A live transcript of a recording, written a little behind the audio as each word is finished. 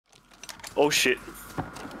Oh shit.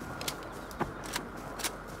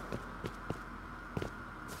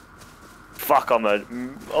 Fuck, I'm a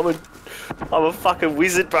fucking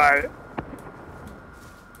wizard, bro.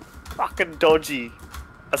 Fucking dodgy.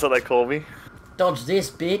 That's what they call me. Dodge this,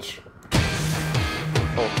 bitch.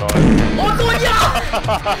 Oh no. Oh god, yeah!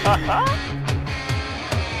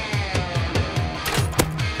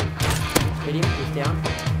 Hit him, he's down.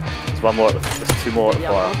 There's one more, there's two more at the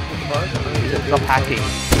fire. Stop hacking.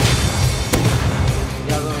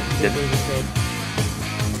 The other one's still being dead.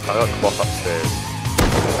 I got cloth upstairs.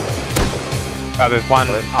 Oh, there's one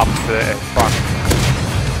up the front.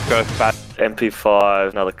 Goes back. MP5,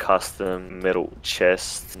 another custom metal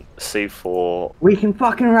chest, C4. We can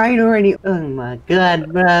fucking raid already. Oh my god,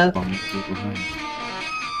 bro.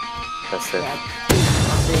 That's it.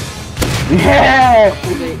 Yeah!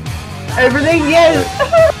 Everything, yes!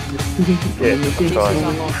 Yeah, try.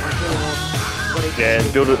 Yeah,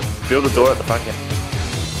 and build a door at the front, yeah.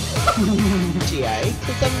 GA,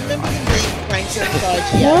 because I remember them being pranked outside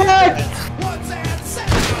GA. What?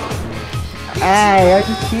 Hey, I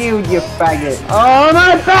just killed you, faggot. Oh,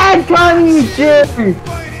 my bad, Connie, you shit!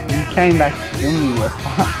 You came back to kill me, you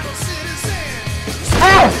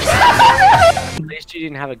At least you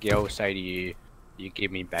didn't have a girl say to you, you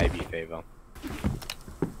give me baby fever.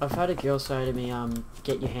 I've had a girl say to me,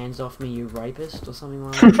 get your hands off me, you rapist, or something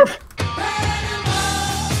like that.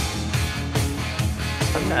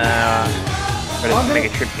 But it's make a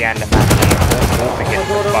trip down to Matthew. To get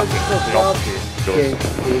the fucking knock to.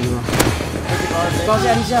 Guy's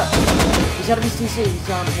out, he's out. He's out of his TC, he's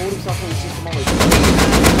holding himself on his system on.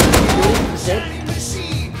 He's dead.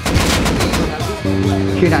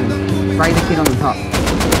 Shoot at him. Spray the kid on the top.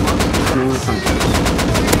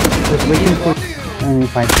 We can push only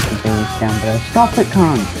 5 people down below. Stop it,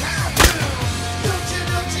 cunt!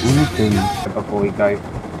 I'm not doing that before we go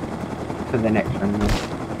to the next one.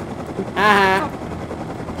 Haha.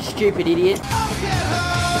 Stupid idiot.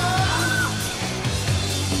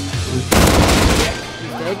 He's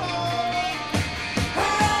dead.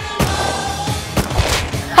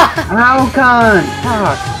 How cunt!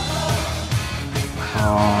 Fuck!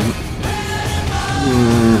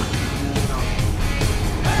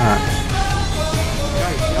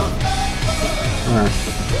 Alright.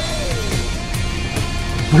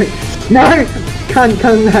 Wait, no! Can't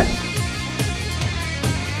come back!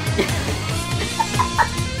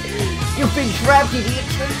 You've been trapped, idiot!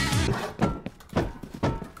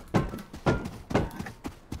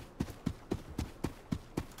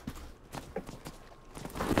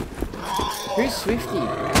 Who's Swifty?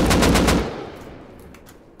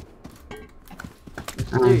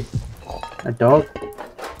 Dude. A dog?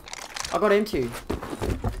 I got him too.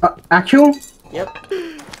 Actual? Yep.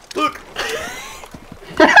 Look!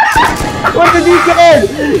 What did you get?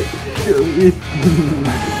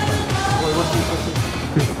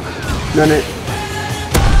 No, no.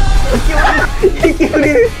 You killed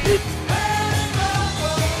him!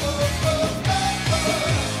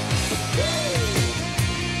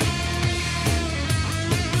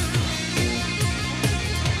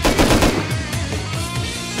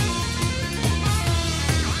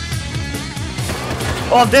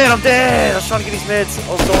 Oh, I'm dead, I'm dead! I was trying to get his meds, I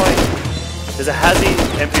was dying. There's a Hazzy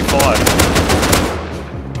MP5.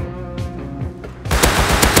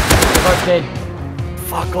 Both dead.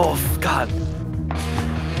 Fuck off, God.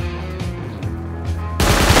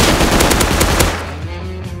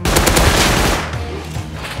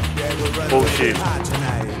 Bullshit.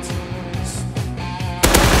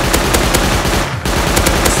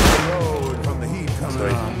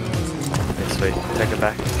 Sweet, take it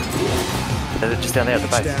back. Just down there at the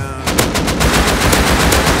base.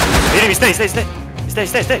 Hit him, he's dead, he's dead. He's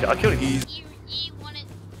dead. I killed him. You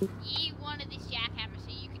wanted this jackhammer so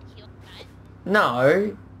you could kill him, right?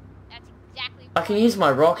 No. That's exactly I can use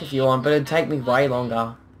my rock if you want, but it'd take me way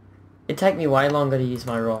longer. It'd take me way longer to use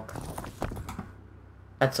my rock.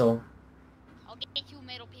 That's all. I'll get you a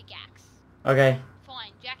metal pickaxe. Okay.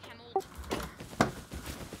 Fine, jackhammer.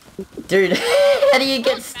 Dude, how do you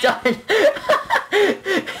get stoned?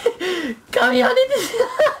 Come here, I need this.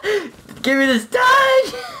 Give me the stone!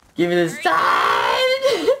 Give me the stone!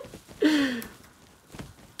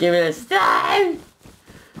 Give me the stone!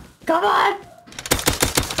 Come on!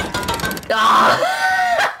 Ah!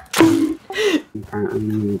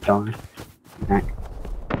 Apparently, die. Back.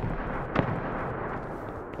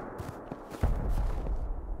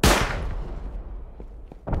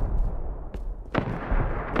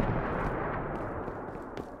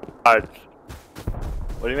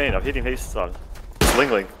 What do you mean? I've hit him heaps of times. It's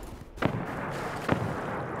Lingling.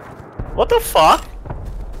 What the fuck?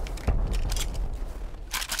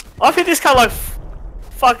 I've hit this cunt like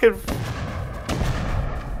fucking.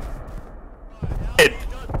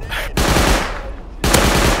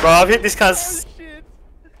 Bro, I've hit this cunt.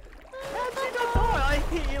 I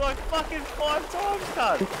hit you like fucking 5 times,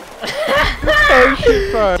 cunt. So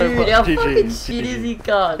shit, bro. Dude, how GG, fucking shit is he,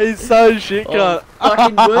 cunt? He's so shit, cunt.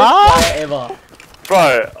 Fucking worst player ever.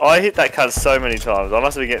 Bro, I hit that cunt so many times. I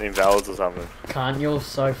must have been getting invalids or something. Cunt, you're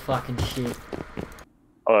so fucking shit.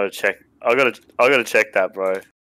 I gotta check. I gotta check that, bro.